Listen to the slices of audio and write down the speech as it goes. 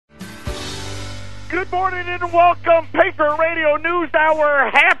Good morning and welcome, Patriot Radio News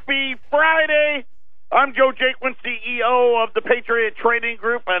Hour. Happy Friday. I'm Joe Jaquin, CEO of the Patriot Trading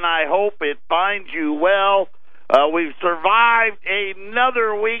Group, and I hope it finds you well. We've survived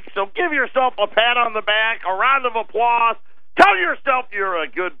another week, so give yourself a pat on the back, a round of applause. Tell yourself you're a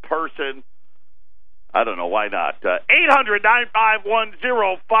good person. I don't know, why not?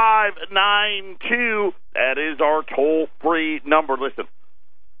 800-951-0592. That is our toll-free number. Listen,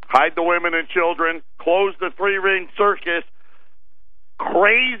 hide the women and children. Close the three-ring circus.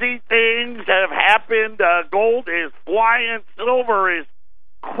 Crazy things have happened. Gold is flying. Silver is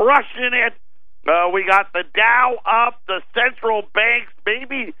crushing it. We got the Dow up. The central banks,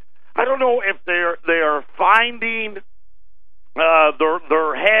 maybe, I don't know if they're finding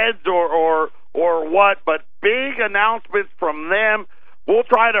their heads or what, but big announcements from them. We'll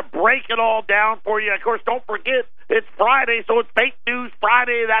try to break it all down for you. Of course, don't forget, it's Friday, so it's Fake News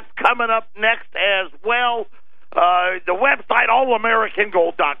Friday. That's coming up next as well. The website,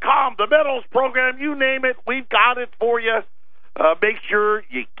 allamericangold.com, the metals program, you name it, we've got it for you. Make sure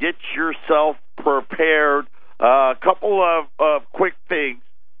you get yourself prepared. A couple of quick things.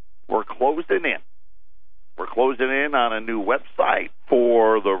 We're closing in. We're closing in on a new website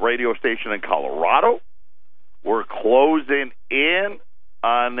for the radio station in Colorado. We're closing in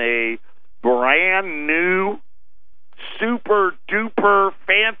on a brand new, super duper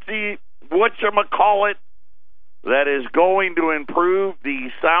fancy whatchamacallit that is going to improve the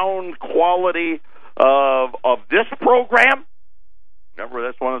sound quality of this program. Remember,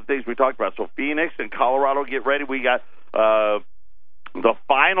 that's one of the things we talked about. So Phoenix and Colorado, get ready. We got the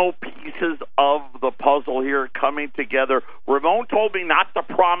final pieces of the puzzle here coming together. Ramon told me not to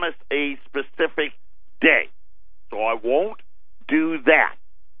promise a specific day, so I won't do that.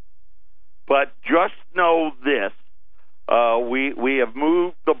 But just know this. We have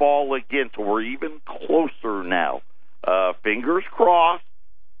moved the ball again, so we're even closer now. Fingers crossed,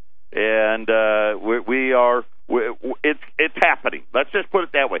 and we are. It's happening. Let's just put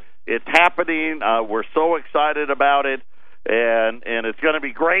it that way. It's happening. We're so excited about it, and it's going to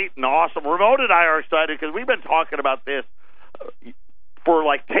be great and awesome. Ramon and I are excited because we've been talking about this for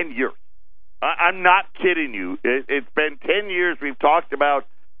like 10 years. I'm not kidding you. It's been 10 years we've talked about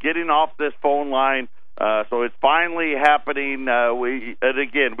getting off this phone line. So it's finally happening.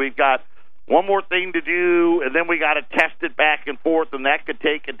 We've got one more thing to do, and then we got to test it back and forth, and that could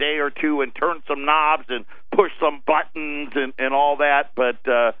take a day or two and turn some knobs and push some buttons and all that. But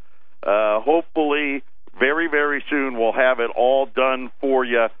hopefully very, very soon we'll have it all done for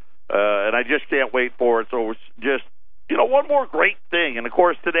you, and I just can't wait for it. So it's just, one more great thing. And, of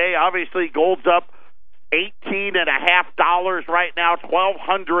course, today, obviously, gold's up $18.50 right now,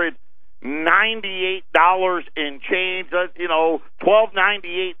 $1,298 and change.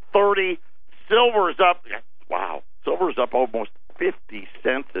 $12.98.30. Silver's up. Wow, silver's up almost 50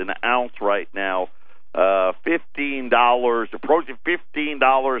 cents an ounce right now. $15, approaching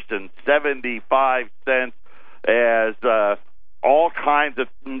 $15.75 as all kinds of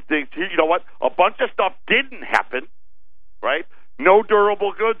things. You know what? A bunch of stuff didn't happen, right? No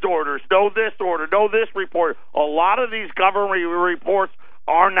durable goods orders, no this order, no this report. A lot of these government reports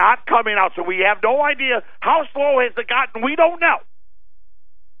are not coming out, so we have no idea how slow has it gotten. We don't know.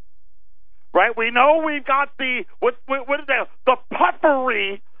 Right? We know we've got the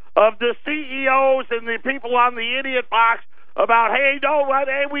puffery of the CEOs and the people on the idiot box about, hey,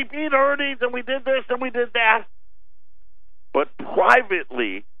 we beat earnings and we did this and we did that. But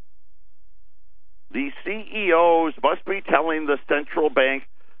privately, the CEOs must be telling the central bank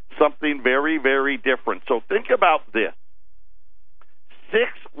something very, very different. So think about this. 6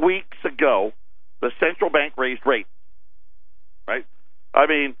 weeks ago, the central bank raised rates, right? I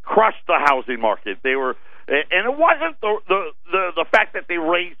mean, crushed the housing market. They were, and it wasn't the fact that they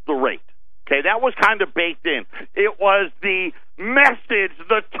raised the rate. Okay, that was kind of baked in. It was the message,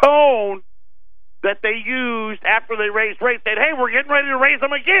 the tone that they used after they raised rates. That, hey, we're getting ready to raise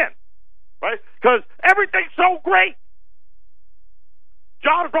them again, right? Because everything's so great.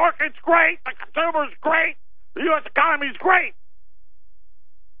 Jobs market's great. The consumer's great. The U.S. economy's great.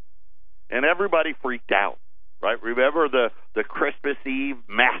 And everybody freaked out. Right, remember the Christmas Eve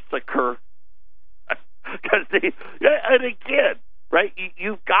massacre? And again, right?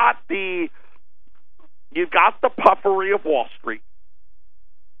 You've got the puffery of Wall Street,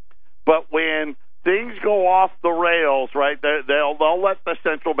 but when things go off the rails, right? They'll let the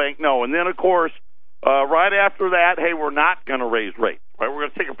central bank know, and then of course, right after that, hey, we're not going to raise rates. Right, we're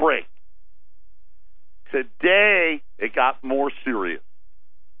going to take a break. Today, it got more serious,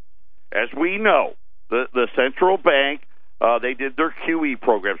 as we know. The central bank They did their QE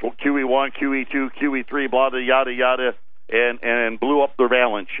programs, well, QE1, QE2, QE3, blah, blah, yada, yada, and blew up their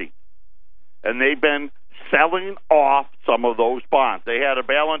balance sheet. And they've been selling off some of those bonds. They had a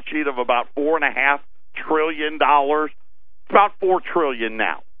balance sheet of about $4.5 trillion, about $4 trillion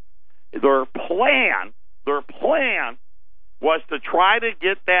now. Their plan was to try to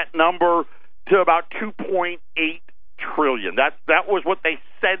get that number to about $2.8 trillion. That was what they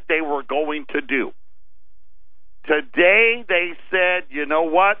said they were going to do. Today they said, you know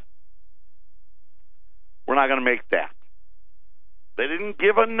what? We're not going to make that. They didn't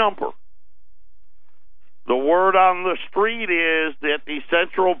give a number. The word on the street is that the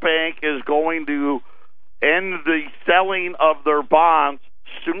central bank is going to end the selling of their bonds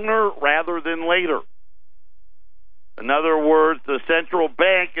sooner rather than later. In other words, the central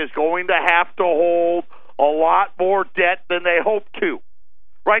bank is going to have to hold a lot more debt than they hope to.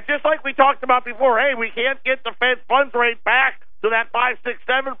 Right? Just like we talked about before, hey, we can't get the Fed funds rate back to that 5, 6,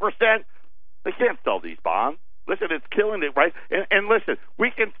 7%. They can't sell these bonds. Listen, it's killing it, right? And listen,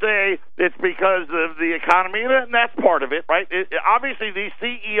 we can say it's because of the economy, and that's part of it, right? Obviously, these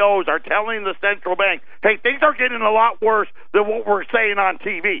CEOs are telling the central bank, hey, things are getting a lot worse than what we're saying on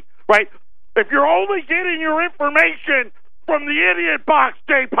TV, right? If you're only getting your information from the idiot box,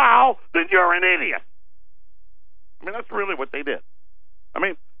 Jay Powell, then you're an idiot. I mean, that's really what they did. I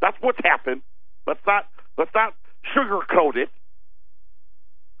mean, that's what's happened. Let's not sugarcoat it.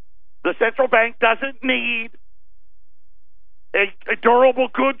 The central bank doesn't need a durable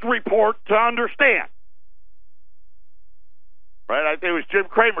goods report to understand. Right? I think it was Jim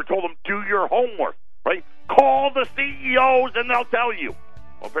Cramer told them, do your homework. Right? Call the CEOs and they'll tell you.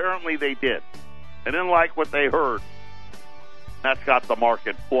 Well, apparently they did. And didn't like what they heard. That's got the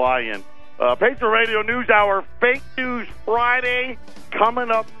market flying. Patriot Radio News Hour, Fake News Friday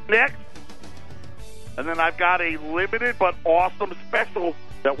coming up next. And then I've got a limited but awesome special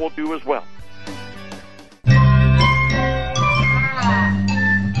that we'll do as well.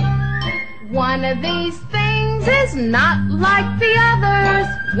 One of these things is not like the others.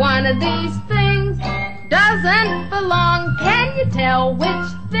 One of these things doesn't belong. Can you tell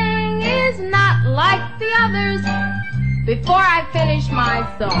which thing is not like the others? Before I finish my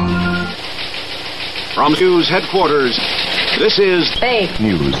song. From News Headquarters, this is Fake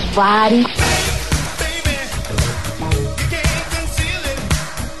News Friday.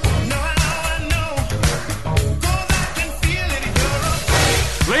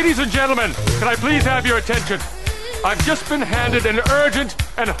 Ladies and gentlemen, can I please have your attention? I've just been handed an urgent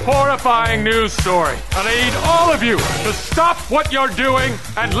and horrifying news story. And I need all of you to stop what you're doing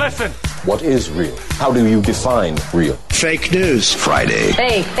and listen. What is real? How do you define real? Fake News Friday.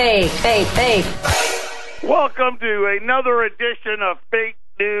 Fake. Welcome to another edition of Fake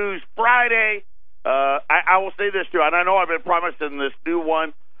News Friday. I will say this, too, and I know I've been promising this new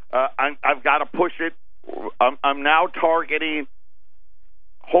one. I've got to push it. I'm now targeting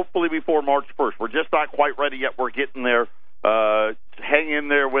hopefully before March 1st. We're just not quite ready yet. We're getting there. Hang in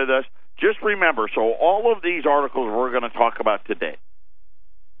there with us. Just remember, so all of these articles we're going to talk about today,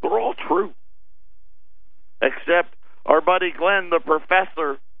 they're all true. Except our buddy Glenn, the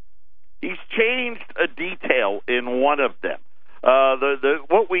professor, he's changed a detail in one of them.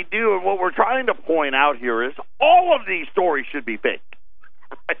 What we do and what we're trying to point out here is all of these stories should be fake.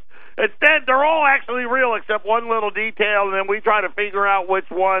 Right? Instead, they're all actually real except one little detail, and then we try to figure out which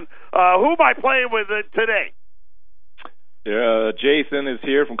one. Who am I playing with today? Yeah, Jason is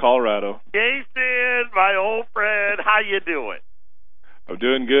here from Colorado. Jason, my old friend, how you doing? I'm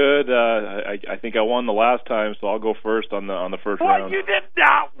doing good. I think I won the last time, so I'll go first on the first round. What? You did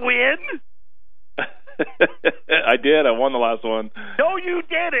not win? I did. I won the last one. No, you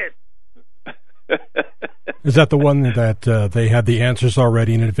didn't. Is that the one that they had the answers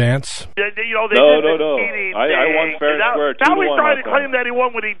already in advance? No. I won fair and square. Now he's trying to claim that he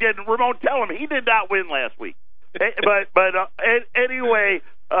won when he didn't. Ramon, tell him he did not win last week. But anyway,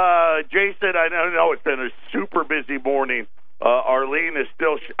 Jason, I know it's been a super busy morning. Arlene is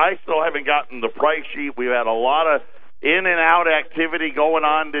I still haven't gotten the price sheet. We've had a lot of in and out activity going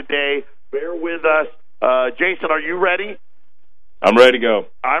on today. Bear with us. Jason, are you ready? I'm ready to go.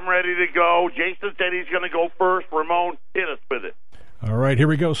 I'm ready to go. Jason said he's going to go first. Ramon, hit us with it. All right, here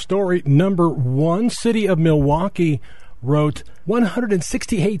we go. Story number 1. City of Milwaukee wrote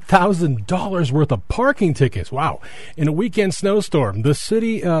 $168,000 worth of parking tickets. Wow. In a weekend snowstorm, the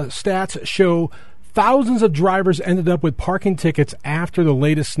city stats show thousands of drivers ended up with parking tickets after the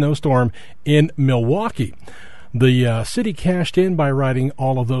latest snowstorm in Milwaukee. The city cashed in by writing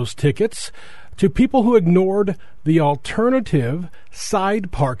all of those tickets. to people who ignored the alternative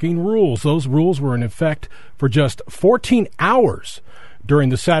side parking rules. Those rules were in effect for just 14 hours during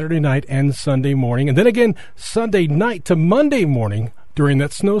the Saturday night and Sunday morning, and then again Sunday night to Monday morning during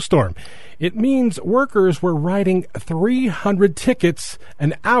that snowstorm. It means workers were writing 300 tickets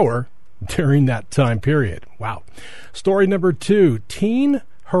an hour during that time period. Wow. Story number 2, teen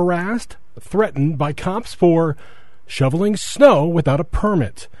harassed, threatened by cops for shoveling snow without a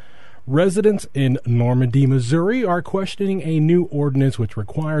permit. Residents in Normandy, Missouri are questioning a new ordinance which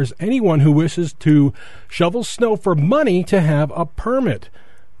requires anyone who wishes to shovel snow for money to have a permit.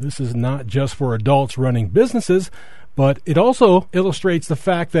 This is not just for adults running businesses, but it also illustrates the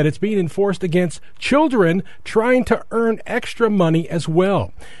fact that it's being enforced against children trying to earn extra money as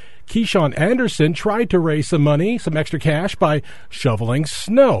well. Keyshawn Anderson tried to raise some money, some extra cash, by shoveling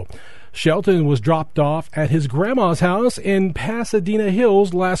snow. Shelton was dropped off at his grandma's house in Pasadena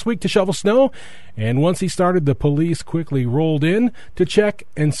Hills last week to shovel snow, and once he started, the police quickly rolled in to check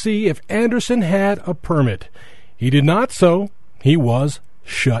and see if Anderson had a permit. He did not, so he was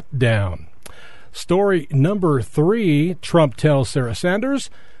shut down. Story number 3, Trump tells Sarah Sanders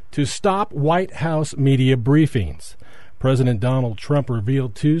to stop White House media briefings. President Donald Trump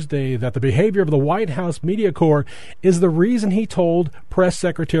revealed Tuesday that the behavior of the White House Media Corps is the reason he told Press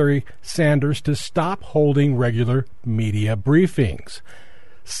Secretary Sanders to stop holding regular media briefings.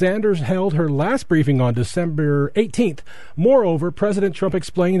 Sanders held her last briefing on December 18th. Moreover, President Trump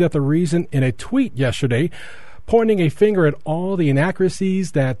explained that the reason in a tweet yesterday, pointing a finger at all the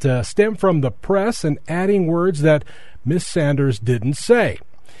inaccuracies that stem from the press and adding words that Ms. Sanders didn't say.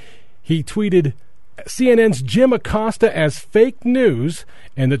 He tweeted CNN's Jim Acosta as fake news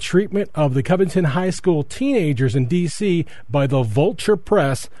and the treatment of the Covington High School teenagers in D.C. by the Vulture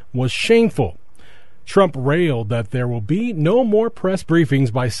Press was shameful. Trump railed that there will be no more press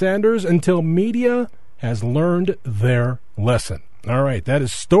briefings by Sanders until media has learned their lesson. All right, that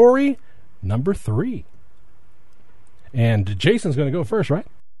is story number 3. And Jason's going to go first, right?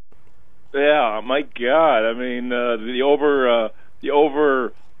 Yeah, my God. I mean, the overdoing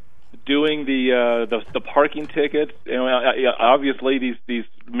the parking tickets. You know, obviously these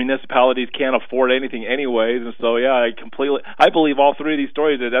municipalities can't afford anything anyways, and so yeah, I believe all 3 of these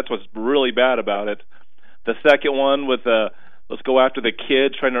stories. That's what's really bad about it. The second one with let's go after the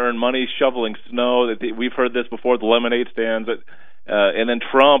kids trying to earn money shoveling snow. We've heard this before. The lemonade stands, and then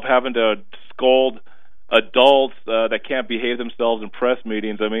Trump having to scold adults that can't behave themselves in press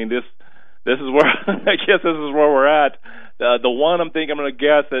meetings. I mean, this is where I guess this is where we're at. The one I'm going to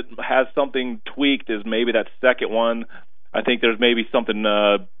guess that has something tweaked is maybe that second one. I think there's maybe something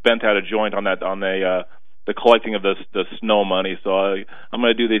bent out of joint on that, on the collecting of the snow money. So I'm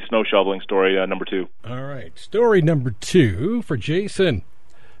going to do the snow shoveling story number 2. All right, story number 2 for Jason.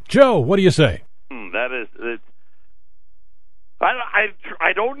 Joe, what do you say? That is,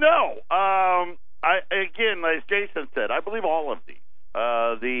 I don't know. Again, as Jason said, I believe all of these.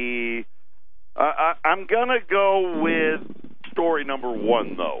 I'm gonna go with story number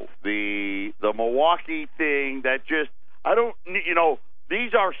 1 though. The Milwaukee thing that just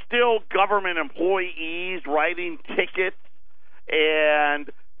these are still government employees writing tickets, and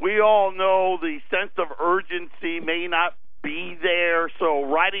we all know the sense of urgency may not be there. So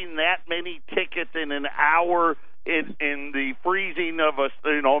writing that many tickets in an hour in the freezing of a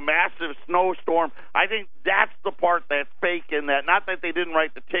massive snowstorm, I think that's the part that's fake in that. Not that they didn't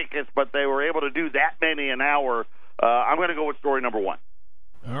write the tickets, but they were able to do that many an hour. I'm going to go with story number 1.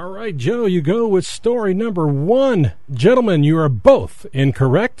 All right, Joe, you go with story number 1. Gentlemen, you are both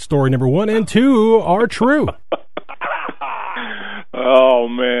incorrect. Story number 1 and 2 are true. Oh,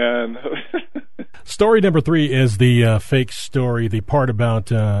 man. Story number 3 is the fake story, the part about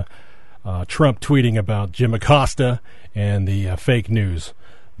Trump tweeting about Jim Acosta and the fake news.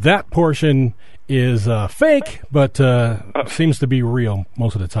 That portion is fake, but seems to be real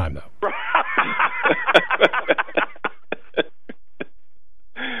most of the time, though.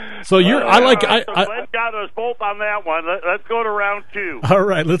 So Glenn got us both on that one. Let's go to round 2. All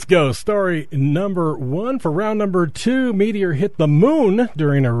right, let's go. Story number 1 for round number 2. Meteor hit the moon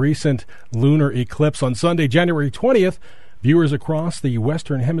during a recent lunar eclipse on Sunday, January 20th. Viewers across the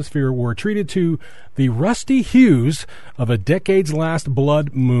Western Hemisphere were treated to the rusty hues of a decades-last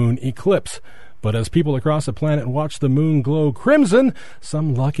blood moon eclipse. But as people across the planet watched the moon glow crimson,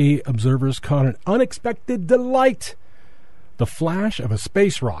 some lucky observers caught an unexpected delight: the flash of a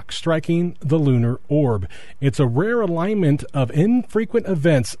space rock striking the lunar orb. It's a rare alignment of infrequent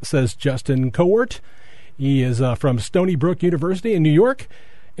events, says Justin Cowart. He is from Stony Brook University in New York,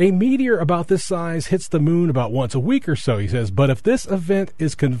 A meteor about this size hits the moon about once a week or so, he says, but if this event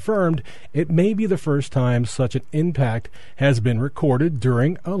is confirmed, it may be the first time such an impact has been recorded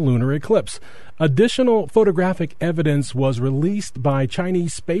during a lunar eclipse. Additional photographic evidence was released by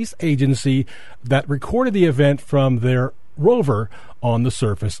Chinese Space Agency that recorded the event from their rover on the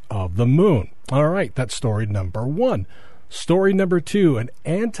surface of the moon. All right, that's story number 1. Story number 2, an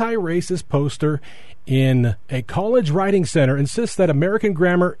anti-racist poster in a college writing center insists that American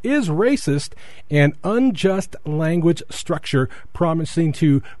grammar is racist and unjust language structure, promising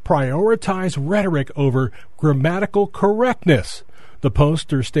to prioritize rhetoric over grammatical correctness. The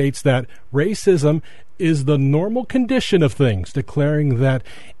poster states that racism is the normal condition of things, declaring that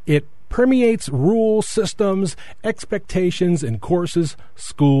it permeates rules, systems, expectations in courses,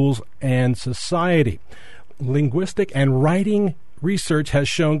 schools, and society. Linguistic and writing research has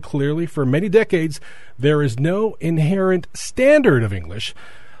shown clearly for many decades there is no inherent standard of English.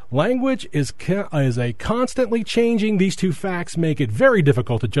 Language is a constantly changing. These two facts make it very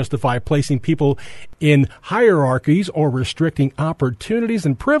difficult to justify placing people in hierarchies or restricting opportunities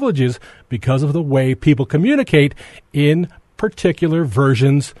and privileges because of the way people communicate in particular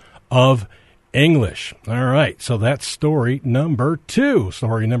versions of English. All right, so that's story number 2.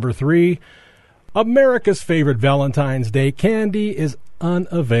 Story number 3. America's favorite Valentine's Day candy is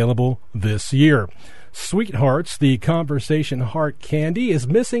unavailable this year. Sweethearts, the conversation heart candy, is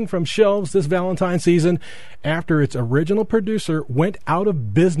missing from shelves this Valentine's season after its original producer went out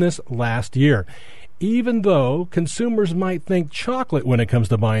of business last year. Even though consumers might think chocolate when it comes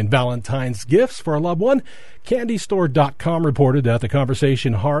to buying Valentine's gifts for a loved one, CandyStore.com reported that the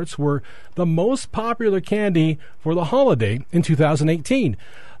conversation hearts were the most popular candy for the holiday in 2018.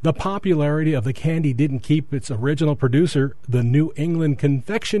 The popularity of the candy didn't keep its original producer, the New England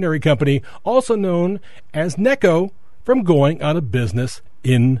Confectionery Company, also known as Necco, from going out of business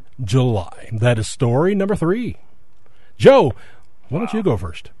in July. That is story number 3. Joe, why don't you go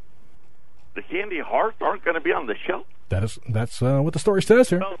first? The candy hearts aren't going to be on the shelf? That's what the story says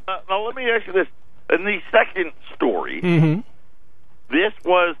here. Now, let me ask you this. In the second story,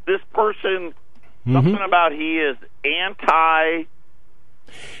 this person, something about he is anti...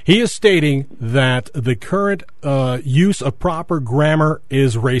 He is stating that the current use of proper grammar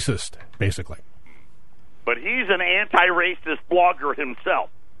is racist, basically. But he's an anti-racist blogger himself.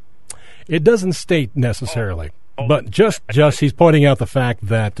 It doesn't state necessarily, but just he's pointing out the fact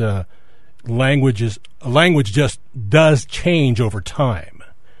that language just does change over time.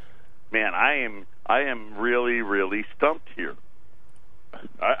 Man, I am really, really stumped here.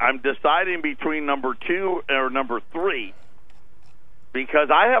 I'm deciding between number 2 or number 3. Because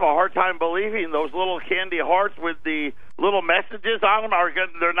I have a hard time believing those little candy hearts with the little messages on them are good.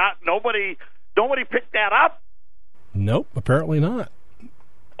 They're not. Nobody picked that up. Nope, apparently not.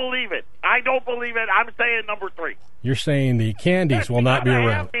 Believe it. I don't believe it. I'm saying number 3. You're saying the candies will not be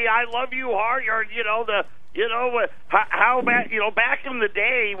around. I love you heart. How back in the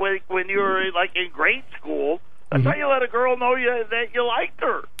day when you were like in grade school, that's how you let a girl know that you liked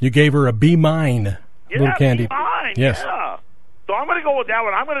her. You gave her a Be Mine little candy. Be Mine. Yes. Yeah. So I'm going to go with that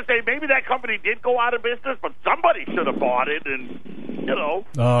one. I'm going to say maybe that company did go out of business, but somebody should have bought it, and,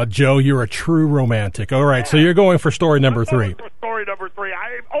 Joe, you're a true romantic. All right, so you're going for story number 3. For story number 3.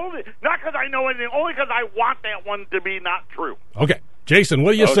 Not because I know anything, only because I want that one to be not true. Okay. Jason,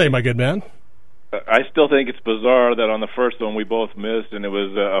 what do you say, my good man? I still think it's bizarre that on the first one we both missed, and it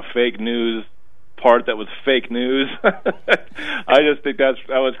was a fake news part that was fake news. I just think that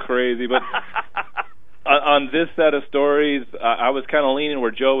was crazy, but... On this set of stories, I was kind of leaning where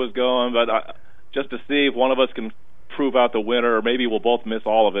Joe was going, but just to see if one of us can prove out the winner, or maybe we'll both miss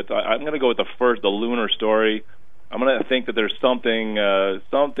all of it. I'm going to go with the lunar story. I'm going to think that there's something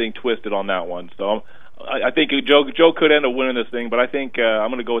twisted on that one. So I think Joe could end up winning this thing, but I think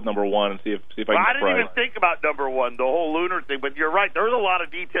I'm going to go with number 1 and see if I can. I didn't even think about number 1, the whole lunar thing, but you're right. There's a lot of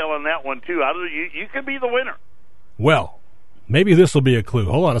detail on that one too. You could be the winner. Well, maybe this will be a clue.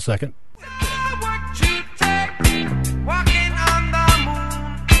 Hold on a second.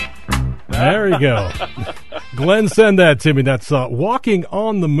 There you go. Glenn, send that to me. That's Walking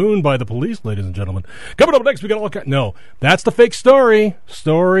on the Moon by the Police, ladies and gentlemen. Coming up next, we got all kinds. No, that's the fake story.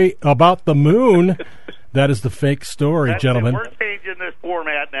 Story about the moon. That is the fake story, gentlemen. We're changing this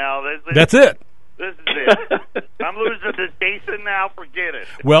format now. That's it. This is it. I'm losing to Jason now. Forget it.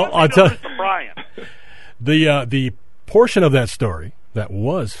 Well, I'll tell you. Brian. The portion of that story that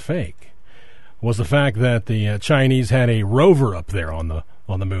was fake was the fact that the Chinese had a rover up there on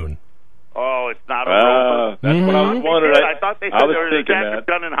the moon. Oh, it's not a rover. That's what I was wondering. I thought they said there was a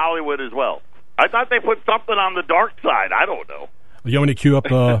done in Hollywood as well. I thought they put something on the dark side. I don't know. You want me to cue up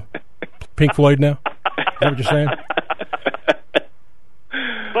Pink Floyd now? Is that what you're saying?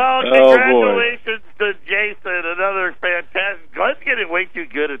 Well, congratulations to Jason. Another fantastic. Glenn's getting way too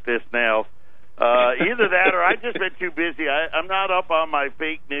good at this now. Either that or I've just been too busy. I'm not up on my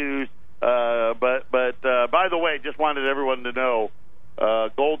fake news. But by the way, just wanted everyone to know,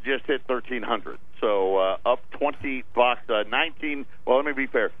 gold just hit 1,300. So up $20. 19. Well, let me be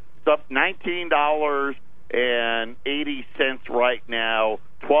fair. It's up $19.80 right now.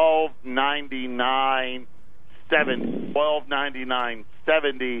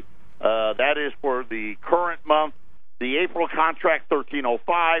 $12.99.70. That is for the current month. The April contract,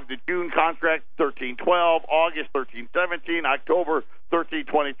 1305. The June contract, 1312. August, 1317. October,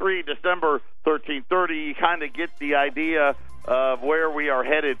 1323. December, 1330. You kind of get the idea of where we are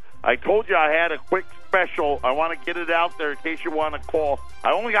headed. I told you I had a quick special. I want to get it out there in case you want to call.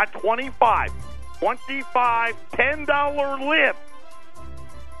 I only got 25 $10 lift.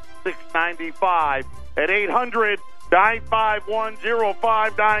 $6.95 at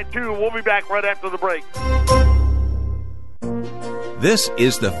 800-951-0592. We'll be back right after the break. This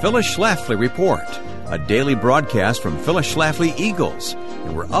is the Phyllis Schlafly Report, a daily broadcast from Phyllis Schlafly Eagles.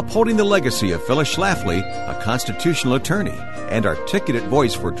 And we're upholding the legacy of Phyllis Schlafly, a constitutional attorney and articulate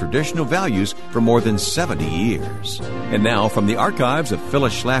voice for traditional values for more than 70 years. And now, from the archives of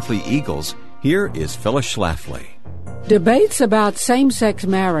Phyllis Schlafly Eagles, here is Phyllis Schlafly. Debates about same-sex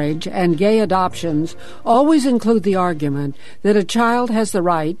marriage and gay adoptions always include the argument that a child has the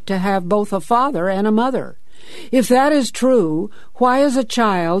right to have both a father and a mother. If that is true, why is a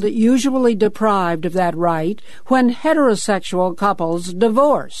child usually deprived of that right when heterosexual couples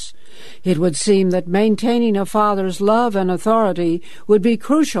divorce? It would seem that maintaining a father's love and authority would be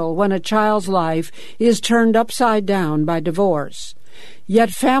crucial when a child's life is turned upside down by divorce.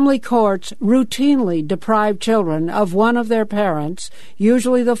 Yet family courts routinely deprive children of one of their parents,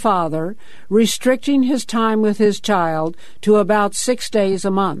 usually the father, restricting his time with his child to about 6 days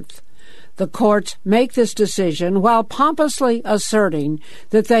a month. The courts make this decision while pompously asserting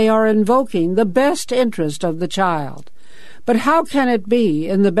that they are invoking the best interest of the child. But how can it be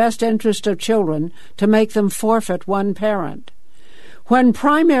in the best interest of children to make them forfeit one parent? When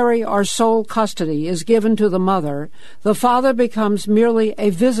primary or sole custody is given to the mother, the father becomes merely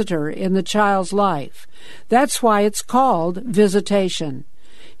a visitor in the child's life. That's why it's called visitation.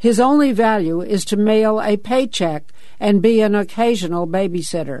 His only value is to mail a paycheck and be an occasional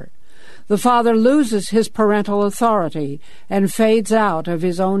babysitter. The father loses his parental authority and fades out of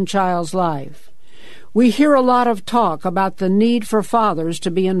his own child's life. We hear a lot of talk about the need for fathers to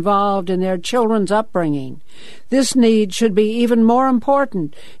be involved in their children's upbringing. This need should be even more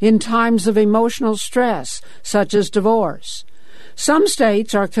important in times of emotional stress, such as divorce. Some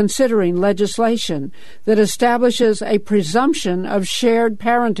states are considering legislation that establishes a presumption of shared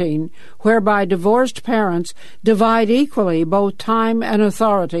parenting, whereby divorced parents divide equally both time and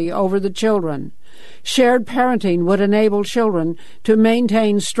authority over the children. Shared parenting would enable children to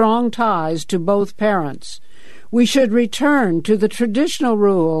maintain strong ties to both parents. We should return to the traditional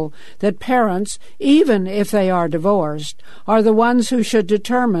rule that parents, even if they are divorced, are the ones who should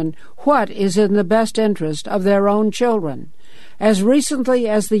determine what is in the best interest of their own children. As recently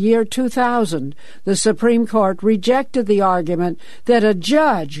as the year 2000, the Supreme Court rejected the argument that a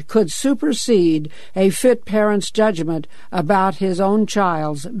judge could supersede a fit parent's judgment about his own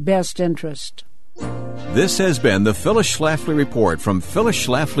child's best interest. This has been the Phyllis Schlafly Report from Phyllis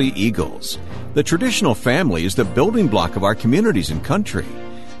Schlafly Eagles. The traditional family is the building block of our communities and country.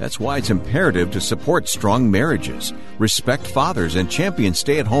 That's why it's imperative to support strong marriages, respect fathers, and champion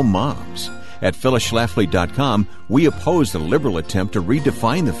stay-at-home moms. At phyllisschlafly.com, we oppose the liberal attempt to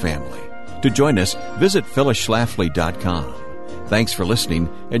redefine the family. To join us, visit phyllisschlafly.com. Thanks for listening,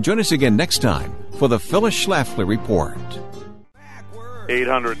 and join us again next time for the Phyllis Schlafly Report.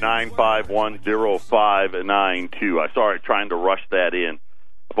 800-951-0592. I'm sorry, trying to rush that in.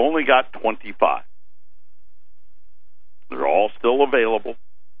 I've only got 25. They're all still available.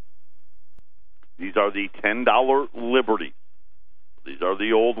 These are the $10 Liberty. These are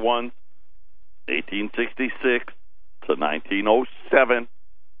the old ones, 1866 to 1907.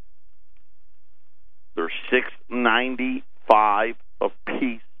 They're $6.95 a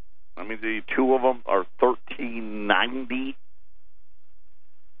piece. I mean, the two of them are $13.90.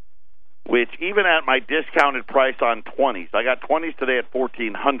 Which, even at my discounted price on 20s, I got 20s today at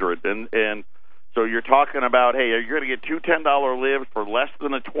 $1,400, and so you're talking about, hey, you're going to get two $10 livs for less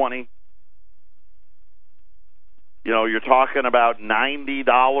than a 20. You know, you're talking about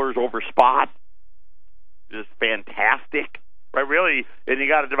 $90 over spot. Just fantastic, right? Really, and you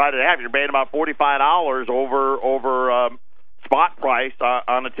got to divide it in half. You're paying about $45 over spot price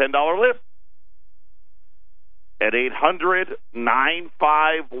on a $10 lib. At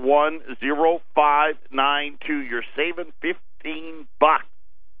 800-951-0592, you're saving $15.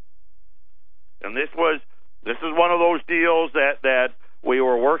 And this is one of those deals that we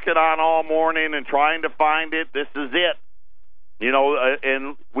were working on all morning and trying to find it. This is it. You know,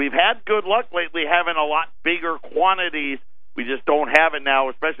 and we've had good luck lately having a lot bigger quantities. We just don't have it now,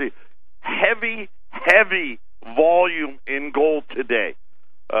 especially heavy volume in gold today.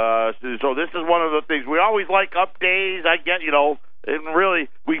 So this is one of the things. We always like up days. I get, you know, and really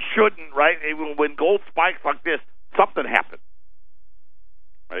we shouldn't, right? When gold spikes like this, something happens,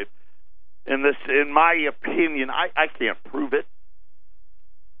 right? And this, in my opinion, I can't prove it,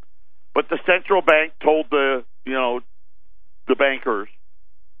 but the central bank told the bankers,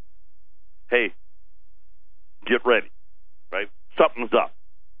 hey, get ready, right? Something's up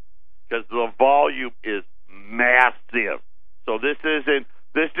because the volume is massive. So this isn't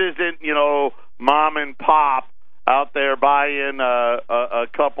mom and pop out there buying a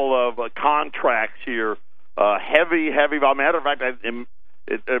couple of contracts here. Heavy volume. Matter of fact,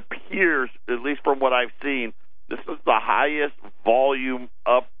 it appears, at least from what I've seen, this is the highest volume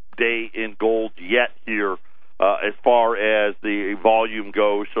up day in gold yet here as far as the volume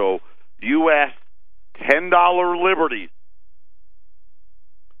goes. So U.S. $10 liberties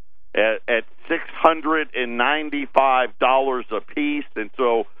at $695 a piece. And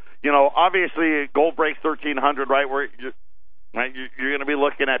so, you know, obviously gold breaks 1,300, right? You're going to be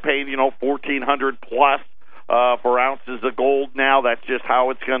looking at paying, $1,400 plus for ounces of gold now. That's just how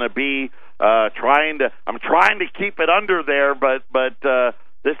it's going to be. I'm trying to keep it under there, but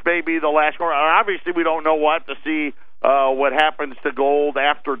this may be the last quarter. Obviously, we don't know. We'll have to see what happens to gold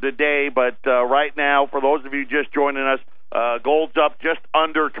after today. But right now, for those of you just joining us, gold's up just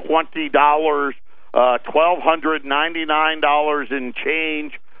under $20, $1,299 and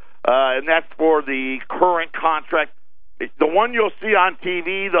change, and that's for the current contract. The one you'll see on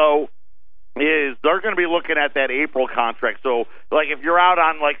TV, though, is they're going to be looking at that April contract. So, like, if you're out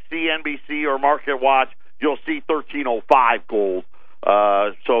on, like, CNBC or Market Watch, you'll see 1305 gold.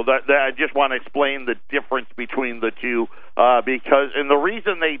 So that I just want to explain the difference between the two, because, and the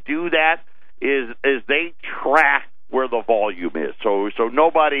reason they do that is they track where the volume is. So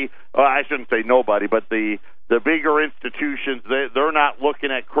nobody, I shouldn't say nobody, but the bigger institutions, they're not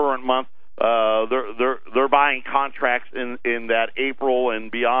looking at current month. They're buying contracts in that April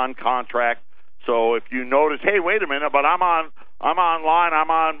and beyond contract. So if you notice, hey, wait a minute, but I'm online,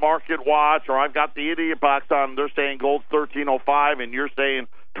 I'm on Market Watch, or I've got the idiot box on, they're saying gold's 1305 and you're saying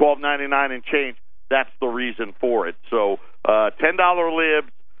 1299 and change, that's the reason for it. So $10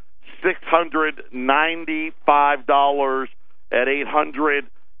 libs, $695 at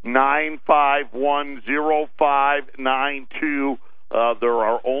 800-951-0592. There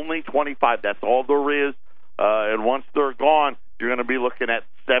are only 25. That's all there is. And once they're gone, you're going to be looking at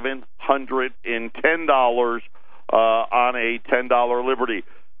 $710 on a $10 Liberty.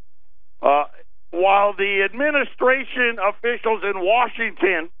 While the administration officials in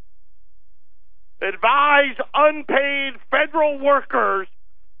Washington advise unpaid federal workers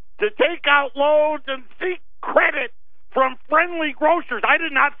to take out loans and seek credit from friendly grocers. I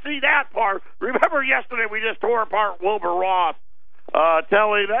did not see that part. Remember yesterday we just tore apart Wilbur Ross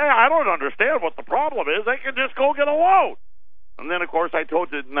telling, hey, I don't understand what the problem is. They can just go get a loan. And then, of course, I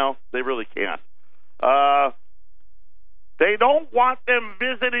told you, no, they really can't. They don't want them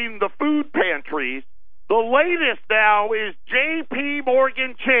visiting the food pantries. The latest now is J.P.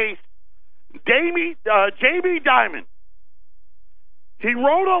 Morgan Chase, Jamie Dimon. He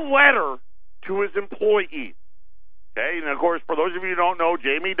wrote a letter to his employees. Okay, and of course, for those of you who don't know,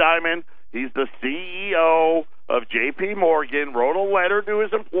 Jamie Dimon, he's the CEO of J.P. Morgan, wrote a letter to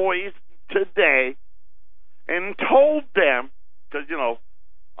his employees today and told them, because,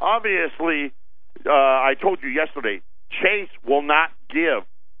 obviously, I told you yesterday, Chase will not give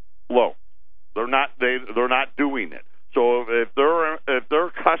loans. They're not doing it. So if their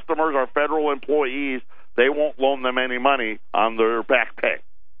customers are federal employees, they won't loan them any money on their back pay.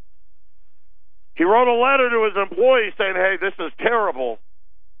 He wrote a letter to his employees saying, hey, this is terrible.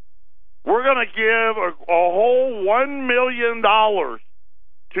 We're going to give a whole $1 million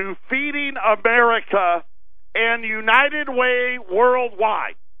to Feeding America and United Way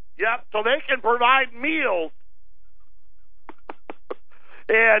Worldwide. Yep, so they can provide meals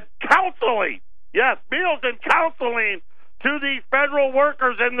and counseling. Yes, meals and counseling to these federal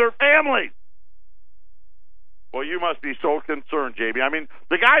workers and their families. Well, you must be so concerned, JB. I mean,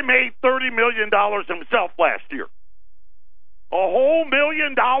 the guy made $30 million himself last year. A whole $1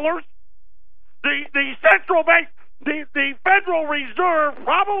 million? The central bank, The Federal Reserve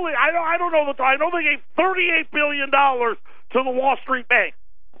probably, I don't know I know they gave $38 billion to the Wall Street Bank.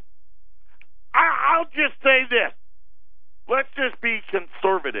 I'll just say this. Let's just be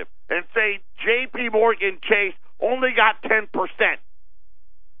conservative and say J.P. Morgan Chase only got 10%.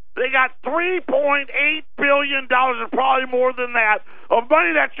 They got $3.8 billion, and probably more than that, of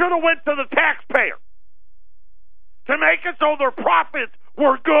money that should have went to the taxpayer to make it so their profits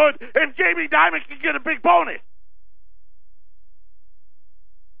were good and Jamie Dimon could get a big bonus.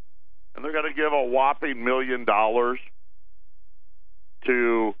 And they're going to give a whopping $1 million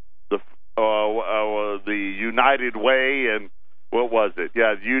to the United Way and what was it?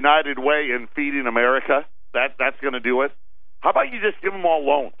 Yeah, United Way and Feeding America. That's going to do it. How about you just give them all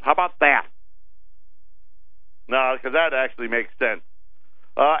loans? How about that? No, because that actually makes sense.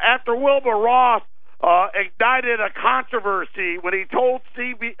 After Wilbur Ross ignited a controversy when he told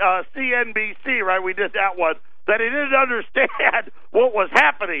CNBC, right, we did that one, that he didn't understand what was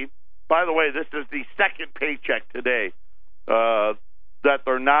happening. By the way, this is the second paycheck today that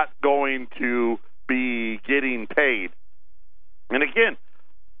they're not going to be getting paid. And again,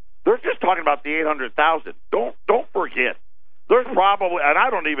 they're just talking about the 800,000. Don't forget, there's probably, and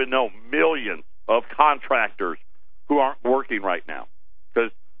I don't even know, millions of contractors who aren't working right now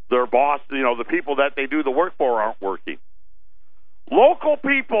because their boss, the people that they do the work for aren't working. Local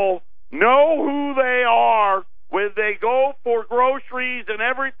people know who they are when they go for groceries and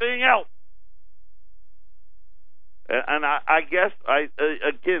everything else. And I guess,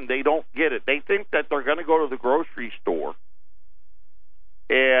 again, they don't get it. They think that they're going to go to the grocery store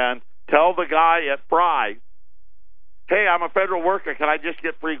and tell the guy at Fry's, hey, I'm a federal worker, can I just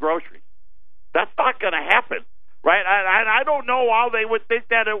get free groceries? That's not going to happen, right? And I don't know how they would think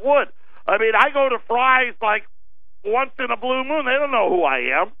that it would. I mean, I go to Fry's like once in a blue moon. They don't know who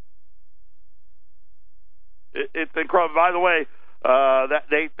I am. It's incredible. By the way, that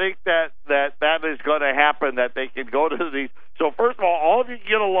they think that is going to happen, that they can go to these. So first of all of you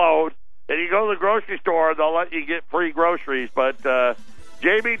get a load, and you go to the grocery store, they'll let you get free groceries. But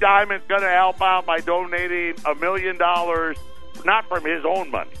Jamie Dimon's going to help out by donating $1 million, not from his own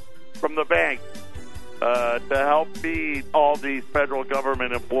money, from the bank, to help feed all these federal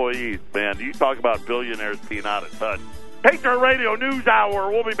government employees. Man, you talk about billionaires being out of touch. Patriot Radio News Hour.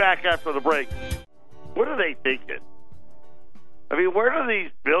 We'll be back after the break. What are they thinking? I mean, where do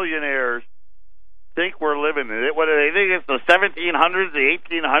these billionaires think we're living in it? What do they think? It's the 1700s, the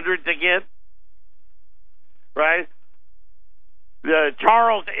 1800s again? Right?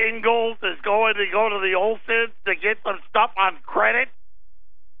 Charles Ingalls is going to go to the Olsons to get some stuff on credit.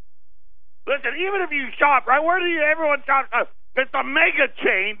 Listen, even if you shop, right, where do everyone shop? It's a mega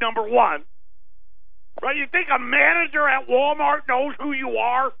chain, number one. Right? You think a manager at Walmart knows who you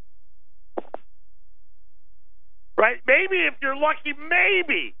are? Right? Maybe if you're lucky,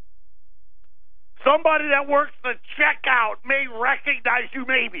 maybe somebody that works the checkout may recognize you,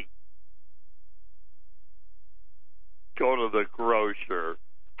 maybe. Go to the grocer.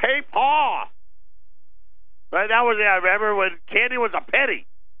 Hey, Pa! Right? That was, I remember when candy was a penny.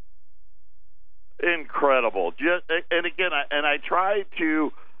 Incredible. And again, I try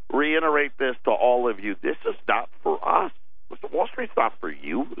to reiterate this to all of you. This is not for us. Listen, Wall Street's not for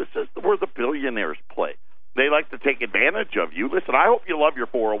you. This is where the billionaires play. They like to take advantage of you. Listen, I hope you love your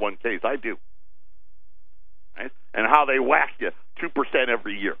 401ks. I do. Right? And how they whack you 2%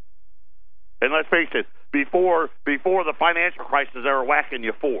 every year. And let's face it, before the financial crisis, they were whacking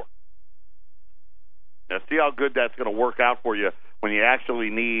you 4%. Now, see how good that's going to work out for you when you actually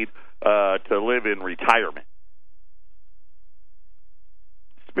need to live in retirement.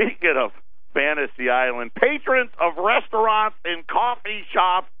 Speaking of Fantasy Island, patrons of restaurants and coffee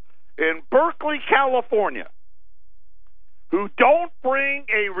shops in Berkeley, California, who don't bring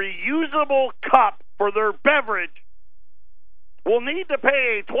a reusable cup for their beverage will need to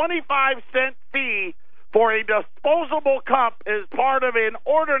pay a 25-cent fee for a disposable cup as part of an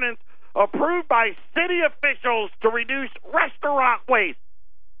ordinance approved by city officials to reduce restaurant waste.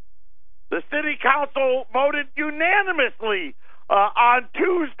 The city council voted unanimously on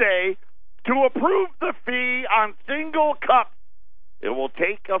Tuesday to approve the fee on single cups. It will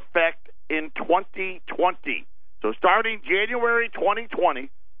take effect in 2020. So starting January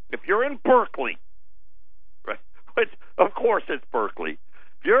 2020, if you're in Berkeley, right, which of course it's Berkeley,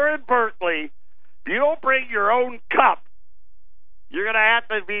 if you're in Berkeley, if you don't bring your own cup, you're going to have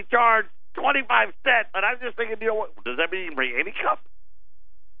to be charged 25 cents. And I'm just thinking, what, does that mean you bring any cup?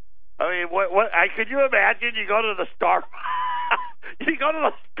 I mean, what? Could you imagine you go to the you go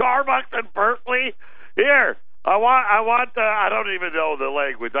to the Starbucks in Berkeley? Here, I want. I don't even know the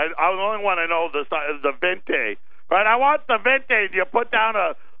language. The only one I know is the venti, Right? I want the vintage. You put down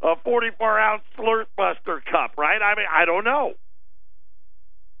a 44-ounce Slurp Buster cup, right? I mean, I don't know.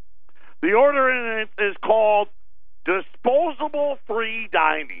 The ordinance is called disposable free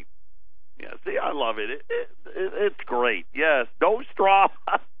dining. Yeah, see, I love it. It's great. Yes, no straw.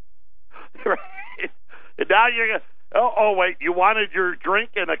 And now you're going to, oh, wait, you wanted your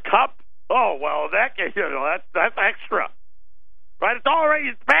drink in a cup? Oh, well, that that's extra. Right? It's already,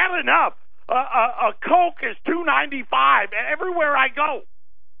 it's bad enough. A Coke is $2.95 everywhere I go.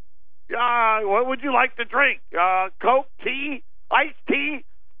 What would you like to drink? Coke, tea, iced tea,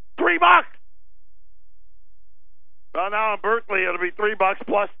 $3. Well, now in Berkeley, it'll be $3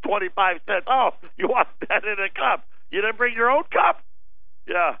 plus 25 cents. Oh, you want that in a cup? You didn't bring your own cup?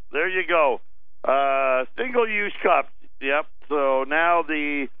 Yeah, there you go. Single-use cups. Yep. So now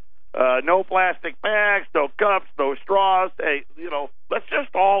the no plastic bags, no cups, no straws. Hey, let's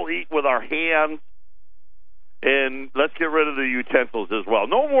just all eat with our hands, and let's get rid of the utensils as well.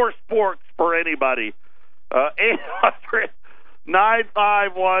 No more sporks for anybody.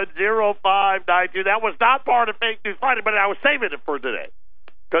 800-951-0592. That was not part of Fake News Friday, but I was saving it for today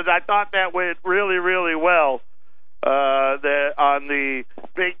because I thought that went really, really well. On the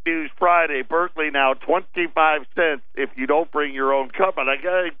Fake News Friday, Berkeley now 25 cents if you don't bring your own cup. And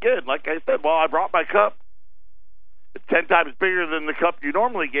again, like I said, I brought my cup. It's 10 times bigger than the cup you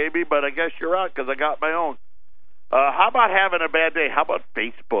normally gave me, but I guess you're out because I got my own. How about having a bad day? How about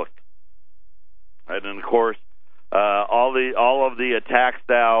Facebook? And then, of course, all of the attacks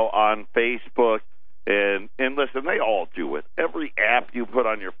now on Facebook. And listen, they all do it. Every app you put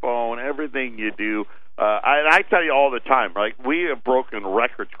on your phone, everything you do. I tell you all the time, right? We have broken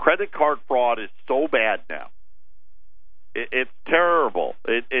records. Credit card fraud is so bad now. It's terrible.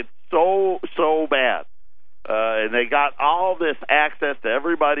 It's so bad. And they got all this access to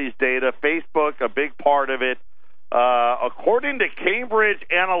everybody's data. Facebook, a big part of it. According to Cambridge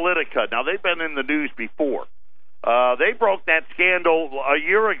Analytica, now they've been in the news before. They broke that scandal a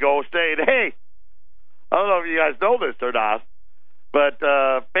year ago saying, hey, I don't know if you guys know this or not, but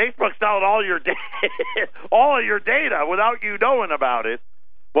Facebook's selling all your all of your data without you knowing about it.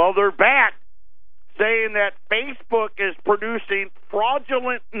 Well, they're back saying that Facebook is producing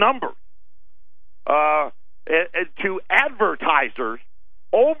fraudulent numbers to advertisers,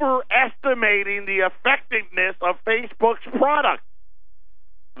 overestimating the effectiveness of Facebook's product.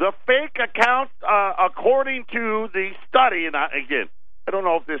 The fake accounts, according to the study, and again, I don't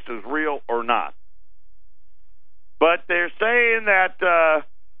know if this is real or not, but they're saying that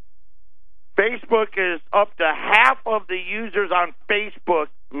Facebook is up to half of the users on Facebook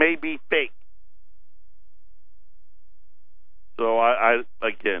may be fake. So I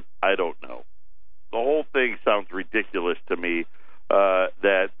don't know. The whole thing sounds ridiculous to me.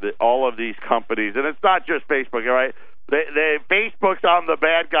 That all of these companies, and it's not just Facebook, right? Facebook's on the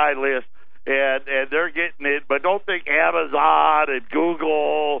bad guy list, and they're getting it. But don't think Amazon and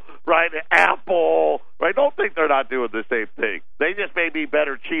Google, right, and Apple, right? Don't think they're not doing the same thing. They just may be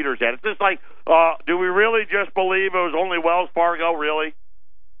better cheaters at it. It's just like, do we really just believe it was only Wells Fargo? Really?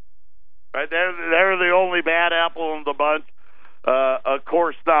 Right? They're the only bad apple in the bunch. Of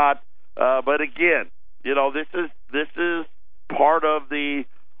course not. But again, this is part of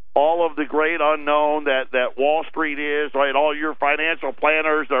all of the great unknown that Wall Street is, right? All your financial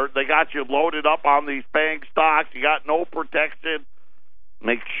planners they got you loaded up on these bank stocks. You got no protection.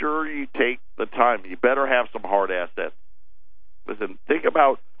 Make sure you take the time. You better have some hard assets. Listen, think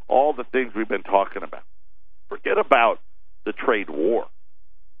about all the things we've been talking about. Forget about the trade war.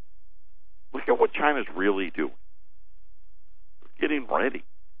 Look at what China's really doing. They're getting ready.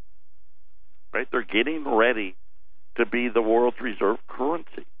 Right? They're getting ready to be the world's reserve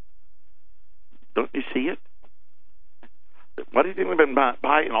currency. Don't you see it? Why do you think they've been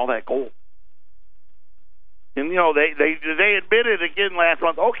buying all that gold? And, they admitted again last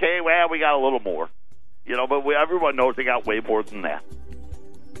month, okay, well, we got a little more. But everyone knows they got way more than that.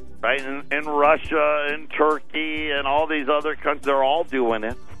 Right? And Russia and Turkey and all these other countries, they're all doing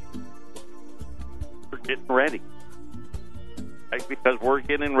it. We're getting ready. Right? Because we're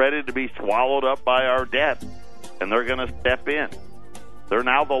getting ready to be swallowed up by our debt. And they're going to step in. They're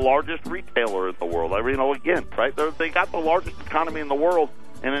now the largest retailer in the world. Again, right? They got the largest economy in the world,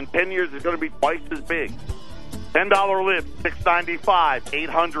 and in 10 years it's going to be twice as big. $10 lib, $6.95,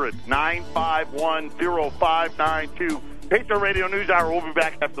 800-951-0592. Patriot Radio News Hour. We'll be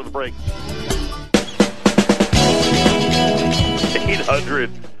back after the break.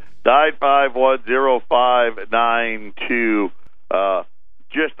 800-951-0592.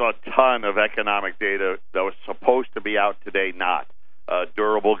 Just a ton of economic data that was supposed to be out today, not.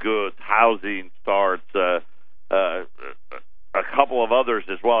 Durable goods, housing starts, a couple of others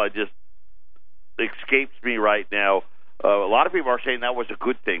as well. It just escapes me right now. A lot of people are saying that was a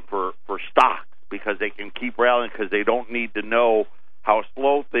good thing for stocks because they can keep rallying because they don't need to know how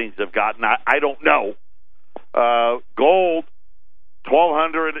slow things have gotten. I don't know. Gold,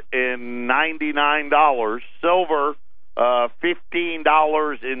 $1,299. Silver,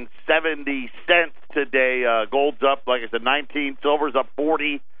 $15.70 today. Gold's up, like I said, 19. Silver's up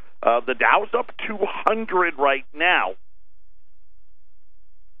 40. The Dow's up 200 right now.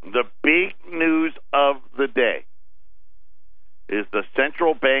 The big news of the day is the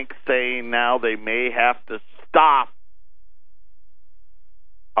central bank saying now they may have to stop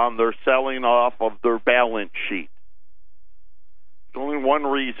on their selling off of their balance sheet. There's only one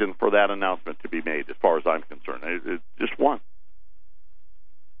reason for that announcement to be made, as far as I'm concerned. It's just one.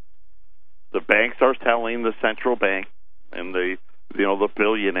 The banks are telling the central bank and the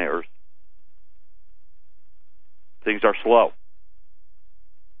billionaires things are slow.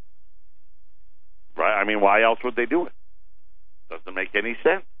 Right? I mean, why else would they do it? Doesn't make any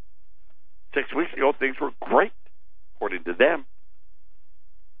sense. 6 weeks ago, things were great, according to them.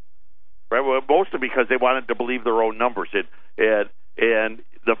 Right? Well, mostly because they wanted to believe their own numbers. And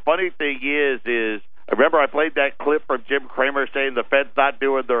the funny thing is remember I played that clip from Jim Cramer saying the Fed's not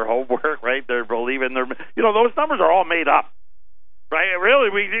doing their homework, right? They're believing those numbers are all made up. Right? Really,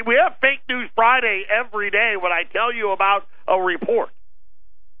 we have Fake News Friday every day when I tell you about a report.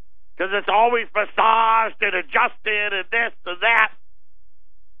 Because it's always massaged and adjusted and this and that.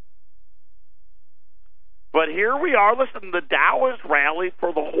 But here we are. Listen, the Dow has rallied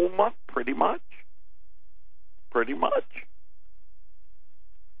for the whole month, pretty much. Pretty much.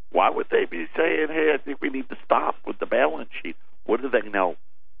 Why would they be saying, hey, I think we need to stop with the balance sheet? What do they know?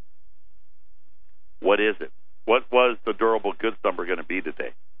 What is it? What was the durable goods number going to be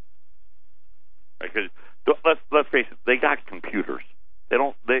today? Because let's face it, they got computers.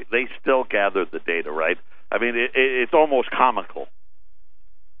 They still gather the data, right? I mean, it's almost comical.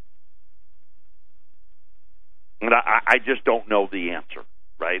 And I just don't know the answer,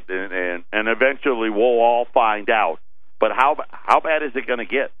 right? And eventually we'll all find out. But how bad is it going to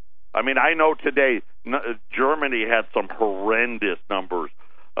get? I mean, I know today Germany had some horrendous numbers.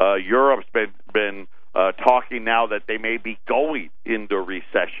 Europe's been talking now that they may be going into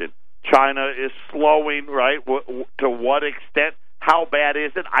recession. China is slowing, right? To what extent? How bad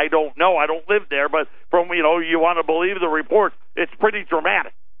is it? I don't know. I don't live there, but from, you want to believe the report, it's pretty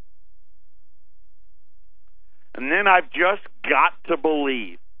dramatic. And then I've just got to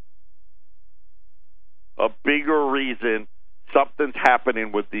believe a bigger reason something's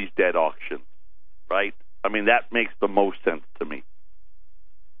happening with these debt auctions, right? I mean, that makes the most sense to me.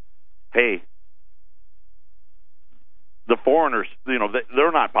 Hey, the foreigners,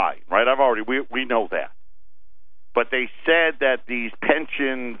 they're not buying, right? We know that. But they said that these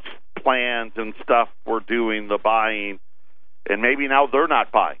pensions plans and stuff were doing the buying, and maybe now they're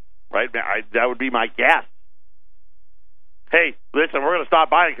not buying, right? That would be my guess. Hey, listen, we're going to stop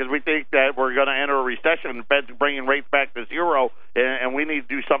buying because we think that we're going to enter a recession and the Fed's bringing rates back to zero, and we need to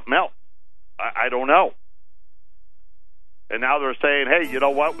do something else. I don't know. And now they're saying, hey, you know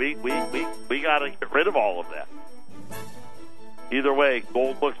what? We got to get rid of all of that. Either way,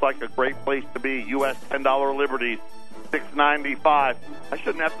 gold looks like a great place to be. U.S. $10 Liberties, $6.95. I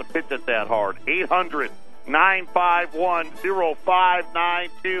shouldn't have to pitch it that hard.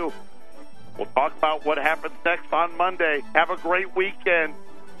 800-951-0592. We'll talk about what happens next on Monday. Have a great weekend.